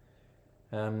Pride.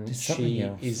 something She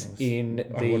else is I was- in I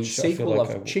the watched- I feel sequel like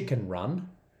of I- Chicken Run,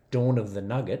 Dawn of the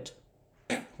Nugget,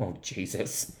 Oh,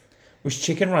 Jesus. Was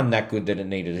Chicken Run that good that it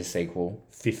needed a sequel?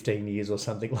 15 years or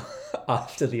something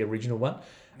after the original one.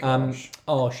 Gosh.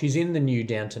 She's in the new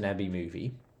Downton Abbey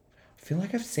movie. I feel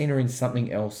like I've seen her in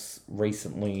something else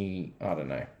recently. I don't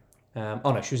know.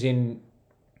 No, she was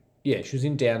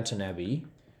in Downton Abbey,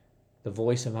 the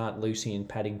voice of Aunt Lucy in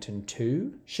Paddington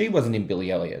 2. She wasn't in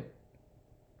Billy Elliot.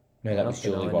 No, that Not was that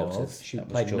Julie I know of. Walters. She That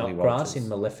was played Julie Notgrass Walters. in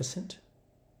Maleficent.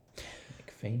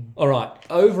 McPhee. All right,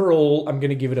 overall, I'm going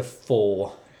to give it a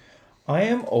 4. I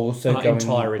am also going...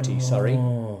 Entirety, sorry. I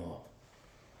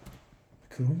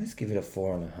could almost give it a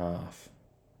 4.5.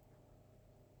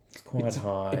 It's quite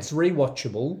high. It's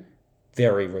rewatchable.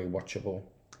 Very rewatchable.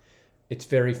 It's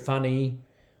very funny.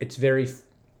 It's very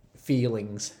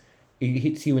feelings. It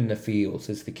hits you in the feels,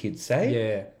 as the kids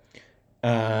say.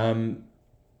 Yeah.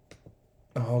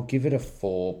 I'll give it a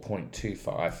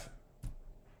 4.25.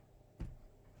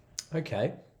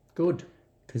 Okay. Good.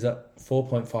 Because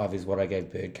 4.5 is what I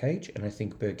gave Birdcage, and I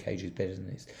think Birdcage is better than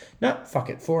this. No, fuck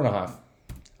it, 4.5.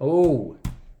 Oh,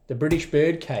 the British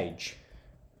Birdcage.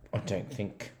 I don't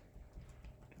think.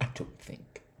 I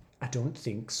don't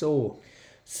think so.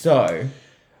 So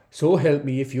help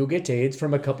me if you get AIDS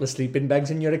from a couple of sleeping bags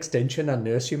in your extension, I'll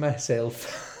nurse you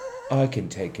myself. I can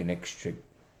take an extra.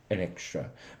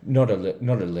 Not a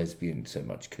lesbian so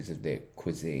much because of their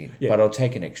cuisine, Yeah. but I'll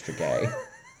take an extra gay.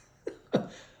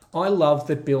 I love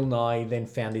that Bill Nye then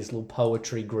found his little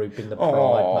poetry group in the Pride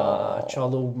Aw. March. Our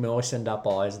little moistened up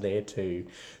eyes there too.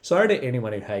 Sorry to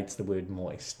anyone who hates the word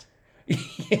moist.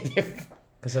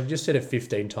 Because I've just said it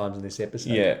 15 times in this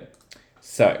episode. Yeah.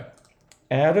 So,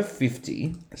 out of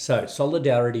 50, So,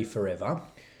 solidarity forever.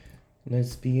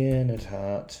 lesbian at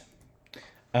heart.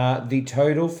 The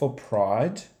total for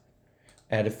Pride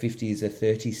out of 50 is a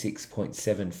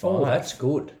 36.75. Oh, that's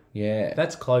good. Yeah.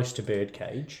 That's close to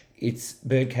Birdcage. It's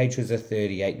Birdcage was a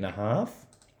 38.5.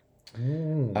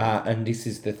 And this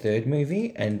is the third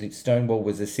movie, and Stonewall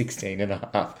was a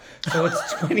 16.5. So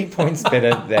it's 20 points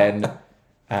better than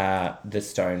the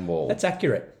Stonewall. That's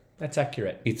accurate.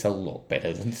 It's a lot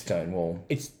better than Stonewall.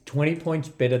 It's 20 points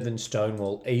better than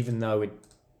Stonewall, even though it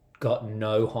got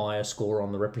no higher score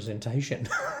on the representation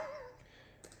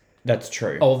That's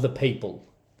true. of the people.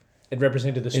 It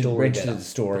represented the story represented better. the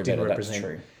story It didn't better, that's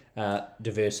represent,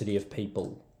 diversity of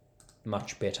people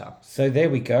much better. So there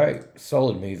we go.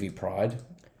 Solid movie, Pride.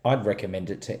 I'd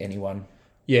recommend it to anyone.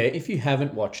 Yeah, if you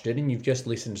haven't watched it and you've just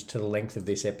listened to the length of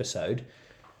this episode,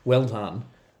 well done.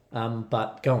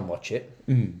 But go and watch it.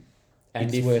 And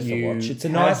It's worth a watch. It's a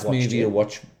nice movie to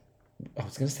watch. I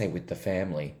was going to say with the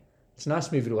family. It's a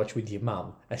nice movie to watch with your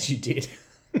mum, as you did.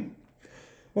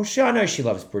 Well, I know she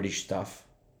loves British stuff.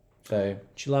 So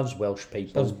She loves Welsh she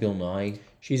people. loves Bill Nye.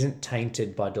 She isn't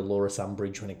tainted by Dolores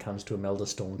Umbridge when it comes to Imelda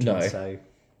Staunton, No. so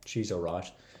she's all right.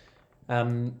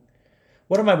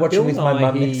 What am I watching Bill with my Nye,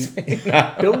 mum he- next week?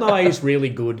 Bill Nye is really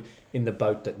good in The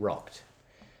Boat That Rocked.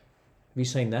 Have you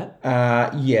seen that?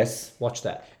 Yes. Watch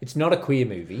that. It's not a queer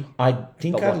movie. I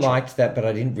think But I watch it. liked that, but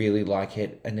I didn't really like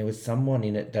it. And there was someone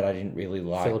in it that I didn't really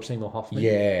like. Philip Seymour Hoffman.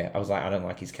 Yeah. I was like, I don't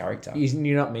like his character.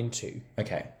 You're not meant to.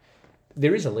 Okay.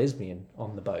 There is a lesbian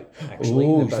on the boat, actually.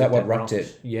 Ooh, The is Boat that what rocked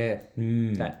it? Yeah.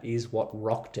 That is what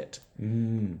rocked it.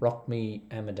 Rock Me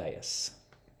Amadeus.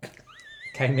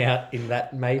 Came out in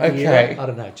that maybe Okay. era. I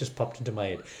don't know, it just popped into my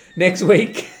head. Next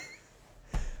week,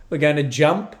 we're going to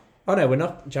jump. Oh, no, we're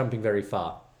not jumping very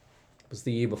far. It was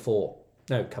the year before.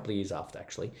 No, a couple of years after,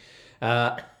 actually.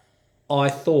 I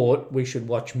thought we should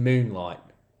watch Moonlight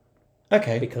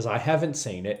Okay. because I haven't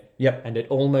seen it. Yep. And it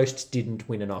almost didn't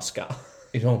win an Oscar.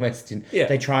 It almost didn't. Yeah.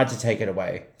 They tried to take it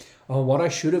away. Oh, what I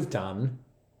should have done.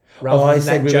 I than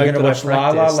said that we were joke going to that I watch La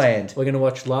La practiced, Land. We're going to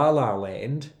watch La La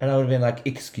Land. And I would have been like,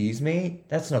 excuse me?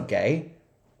 That's not gay.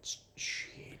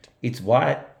 Shit. It's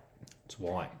white. It's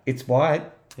white. It's white.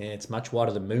 Yeah, it's much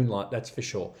whiter than Moonlight, that's for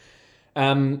sure.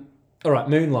 All right,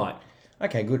 Moonlight.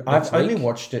 Okay, good. Next I've only week.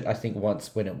 watched it, I think,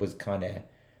 once when it was kind of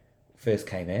first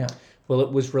came out. Well,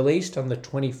 it was released on the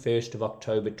 21st of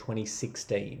October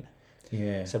 2016.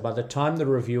 Yeah. So by the time the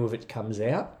review of it comes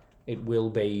out, it will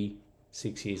be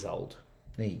 6 years old.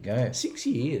 There you go. 6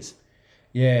 years.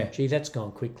 Yeah. Gee, that's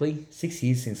gone quickly. 6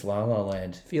 years since La La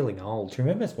Land. Feeling old. Do you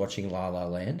remember us watching La La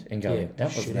Land and going, Yeah, that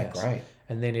wasn't shit that house. great?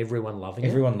 And then everyone loving it.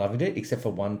 Everyone loved it except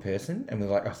for one person. And we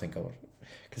were like, oh, thank God.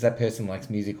 Because that person likes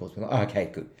musicals. We're like, oh, okay,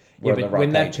 good. We're Yeah, on the but right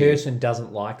when that page here. person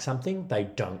doesn't like something, they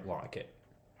don't like it.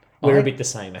 We're a bit the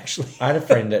same, actually. I had a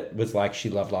friend that was like, she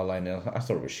loved La La Land. And I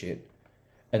thought it was shit.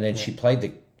 And then she played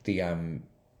the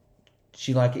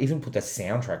she like even put the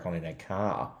soundtrack on in her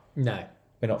car. No.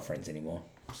 We're not friends anymore.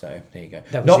 So there you go.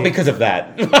 That was Not it. because of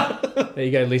that. There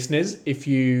you go, listeners. If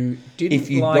you didn't If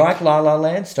you like La La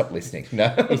Land, stop listening.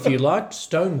 No. if you liked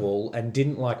Stonewall and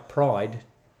didn't like Pride,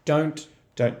 don't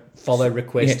Don't follow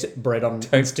request Brett on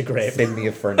Instagram. send me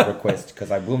a friend request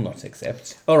because I will not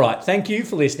accept. All right, thank you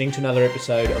for listening to another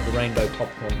episode of the Rainbow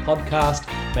Popcorn Podcast.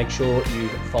 Make sure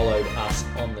you've followed us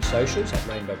on the socials at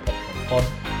Rainbow Popcorn Pod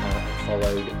and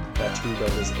followed Two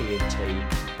Brothers ENT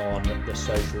on the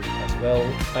socials as well.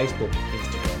 Facebook,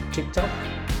 Instagram, TikTok.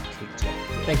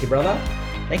 Thank you, brother.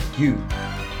 Thank you.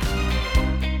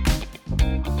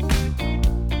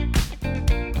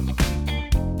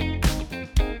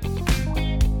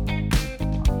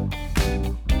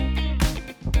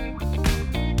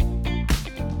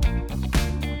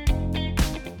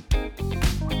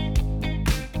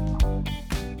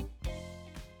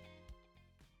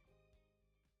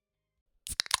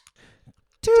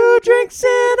 Two Drink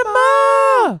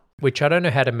Cinema. Which I don't know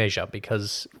how to measure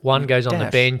because one goes on the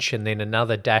Dash. bench and then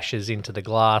another dashes into the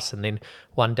glass and then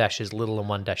one dash is little and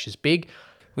one dash is big.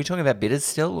 We talking about bitters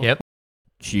still? Yep.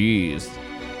 Cheers.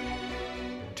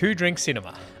 Two Drink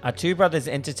Cinema. A Two Brothers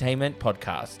Entertainment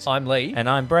podcast. I'm Lee. And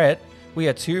I'm Brett. We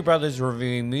are two brothers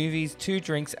reviewing movies, 2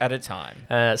 drinks at a time.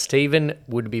 Stephen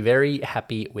would be very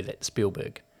happy with it.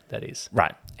 Spielberg, that is.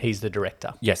 Right. He's the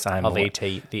director. Yes, I am. Of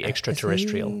E.T., the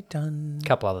extraterrestrial. Done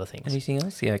Couple other things. anything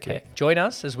else? Yeah, okay. Join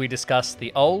us as we discuss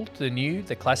the old, the new,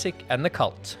 the classic, and the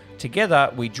cult.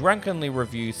 Together, we drunkenly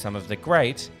review some of the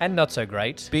great And not so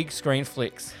great. big screen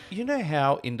flicks. You know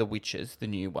how in The Witches, the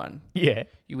new one, Yeah.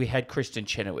 we had Kristen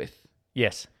Chenoweth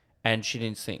Yes. and she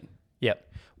didn't sing? Yep.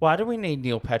 Why do we need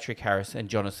Neil Patrick Harris and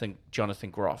Jonathan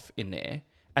Groff in there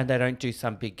and they don't do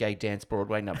some big gay dance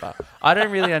Broadway number? I don't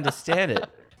really understand it.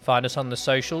 Find us on the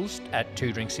socials at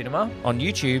Two Drink Cinema On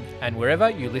YouTube, and wherever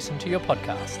you listen to your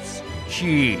podcasts.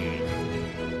 cheers.